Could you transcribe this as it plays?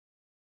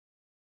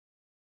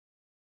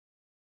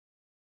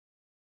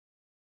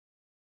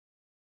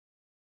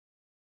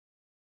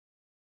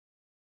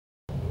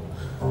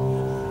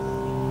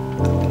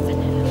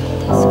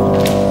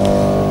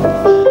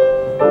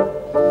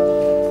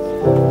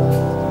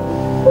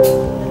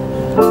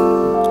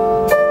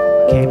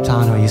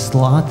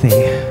still out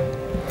there.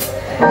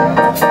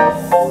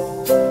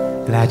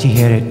 Glad you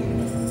hear it.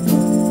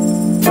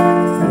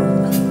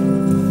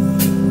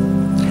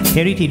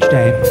 Heritage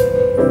Day.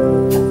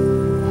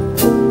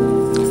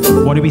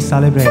 What are we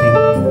celebrating?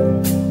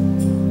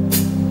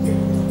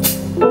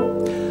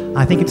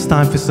 I think it's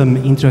time for some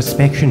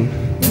introspection.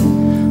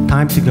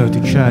 Time to go to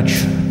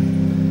church.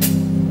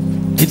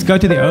 Let's go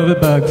to the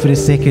Overberg for a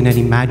second and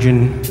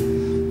imagine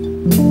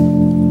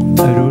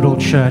a rural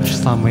church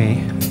somewhere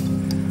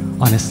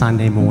on a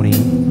Sunday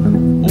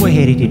morning or a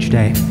Heritage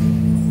Day.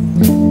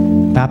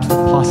 Perhaps the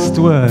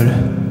pastor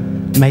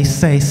may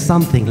say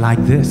something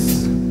like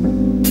this.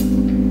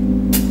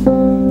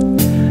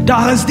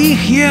 Daar is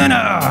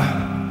diegene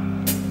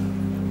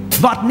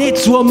wat net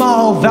so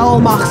mal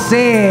wel mag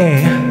sê.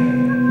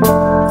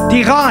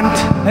 Die rand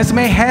is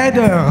my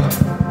herder,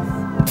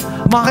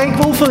 maar ek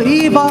wil vir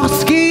u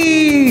waarsku.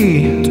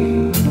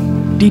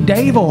 Die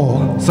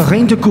duivel se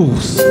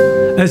rentekoers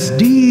is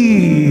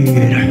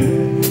duur.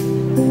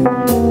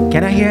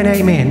 Can I hear an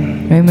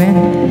amen? Amen.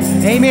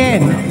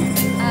 Amen.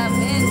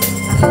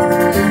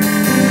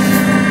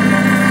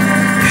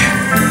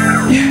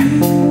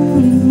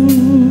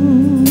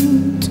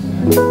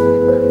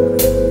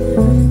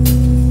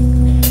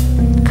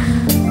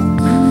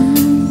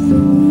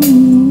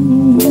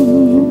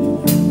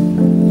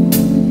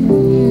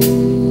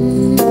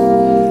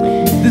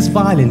 This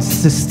violence is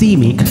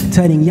systemic,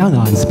 turning young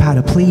uns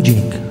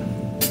paraplegic.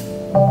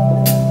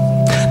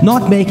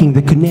 Not making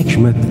the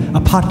connection with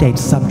apartheid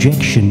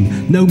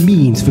subjection, no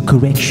means for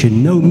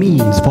correction, no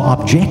means for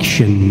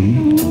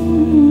objection.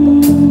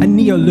 A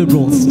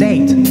neoliberal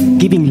state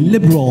giving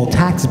liberal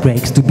tax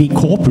breaks to big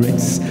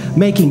corporates,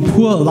 making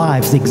poor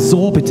lives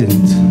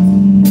exorbitant.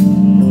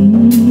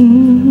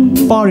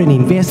 Foreign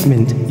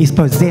investment is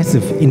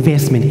possessive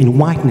investment in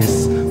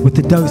whiteness with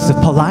a dose of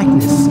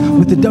politeness,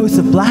 with a dose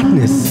of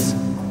blackness.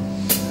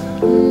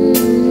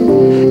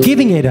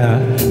 Giving it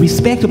a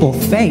respectable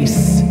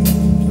face,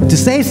 to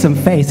save some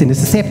face in a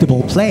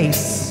susceptible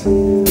place,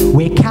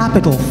 where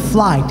capital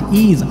flight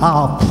is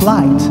our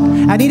plight.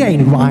 And it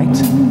ain't right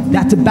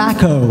that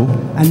tobacco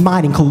and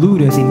mining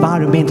colluders,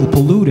 environmental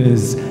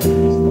polluters,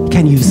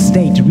 can use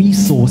state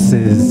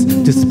resources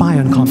to spy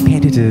on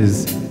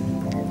competitors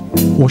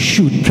or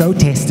shoot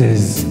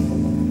protesters.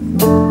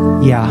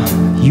 Yeah,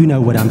 you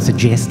know what I'm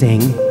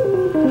suggesting.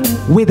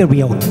 Where the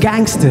real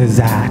gangsters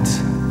at?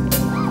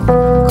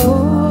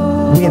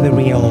 Where the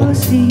real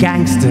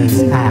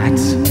gangsters at?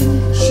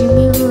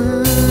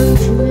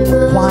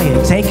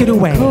 Quiet, take it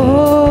away.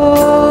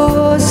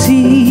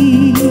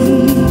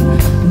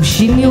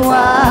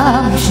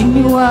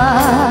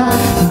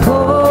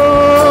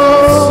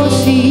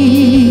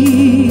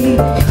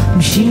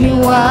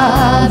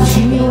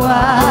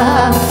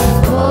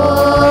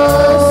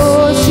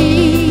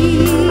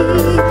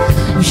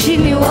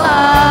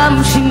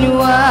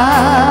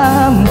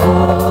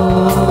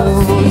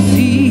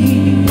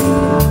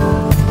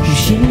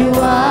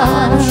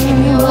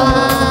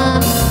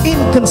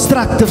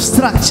 Constructive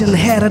structure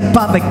inherited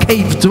by the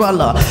cave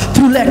dweller.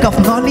 Through lack of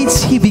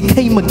knowledge, he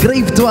became a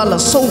grave dweller,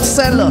 soul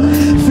seller.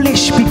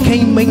 Flesh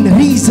became main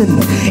reason.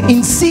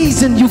 In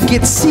season, you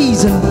get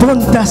seasoned,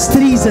 burnt dust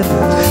treason.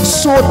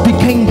 Sword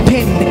became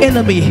pen,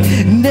 enemy,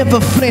 never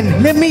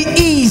friend. Let me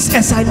ease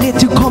as I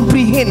let you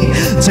comprehend.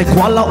 Sy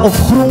kwalla of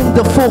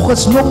gronde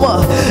volgens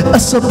nomme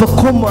is 'n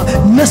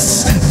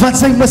bekommernis wat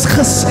sy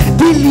misgis.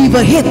 Die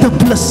liewe het 'n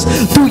plus.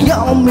 Toe jy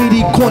al met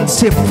die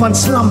konsep van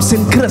slums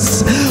en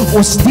Chris.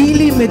 Ons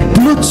dealie met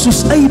bloed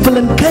soos Abel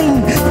en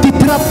Cain. Die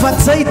trap wat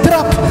sy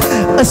trap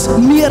is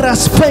meer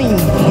as pyn.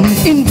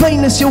 En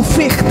wyn is jou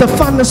vechte,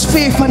 van is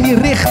ver van die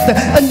rechte.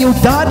 In jou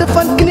dade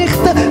van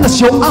knegte is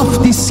jou af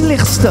die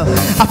slegste.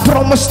 I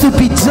promise to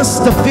be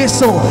just a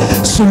vessel.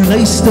 So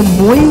luister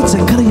mooi, sy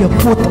kry 'n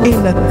pot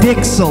en 'n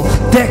deksel.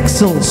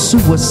 Deksel,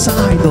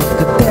 suicidal,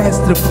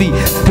 catastrophe,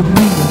 to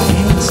be a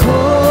cancer.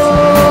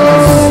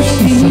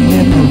 It's a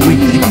memory,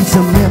 it's a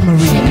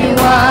memory.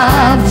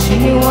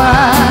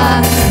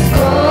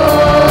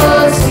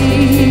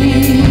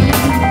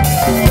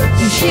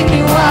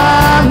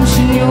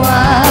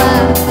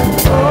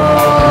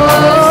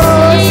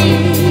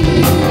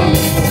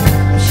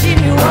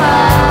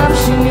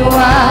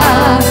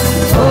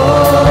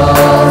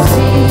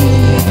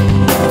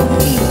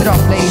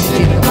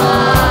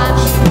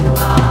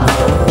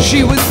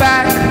 She was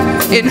back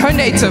in her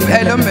native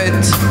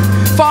element,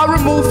 far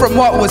removed from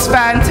what was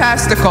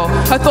fantastical.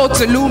 Her thoughts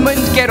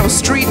illumined ghetto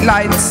street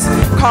lights,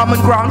 common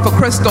ground for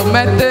crystal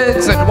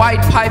methods, and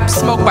white pipes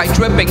smoked by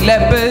dripping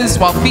lepers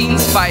while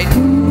fiends fight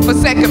for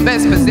second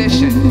best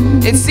position.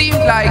 It seemed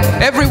like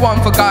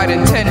everyone forgot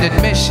intended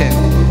mission.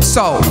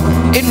 So,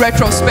 in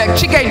retrospect,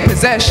 she gained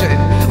possession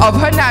of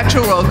her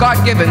natural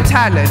God-given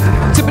talent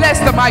to bless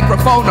the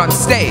microphone on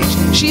stage.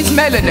 She's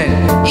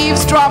melanin,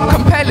 eavesdrop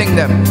compelling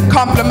them,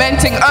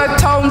 complementing earth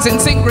tones in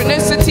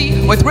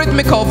synchronicity with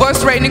rhythmical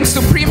verse reigning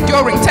supreme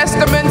during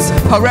testaments.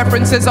 Her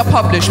references are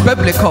published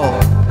biblical.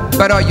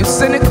 But are you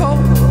cynical?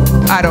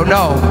 I don't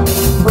know.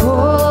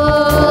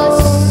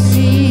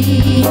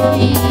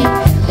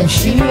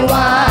 She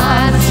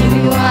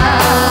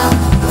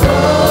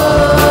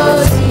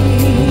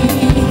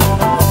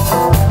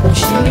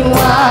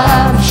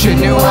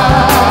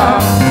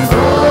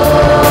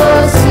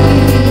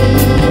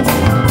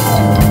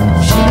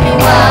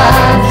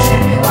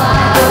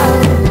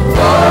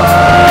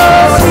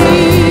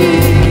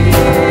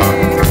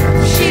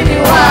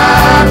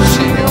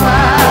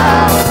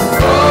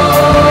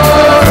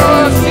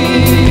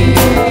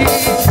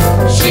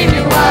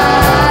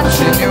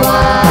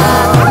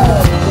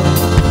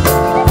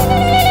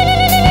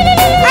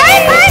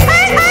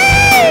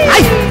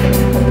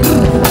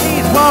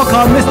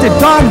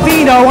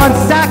on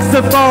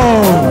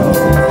saxophone.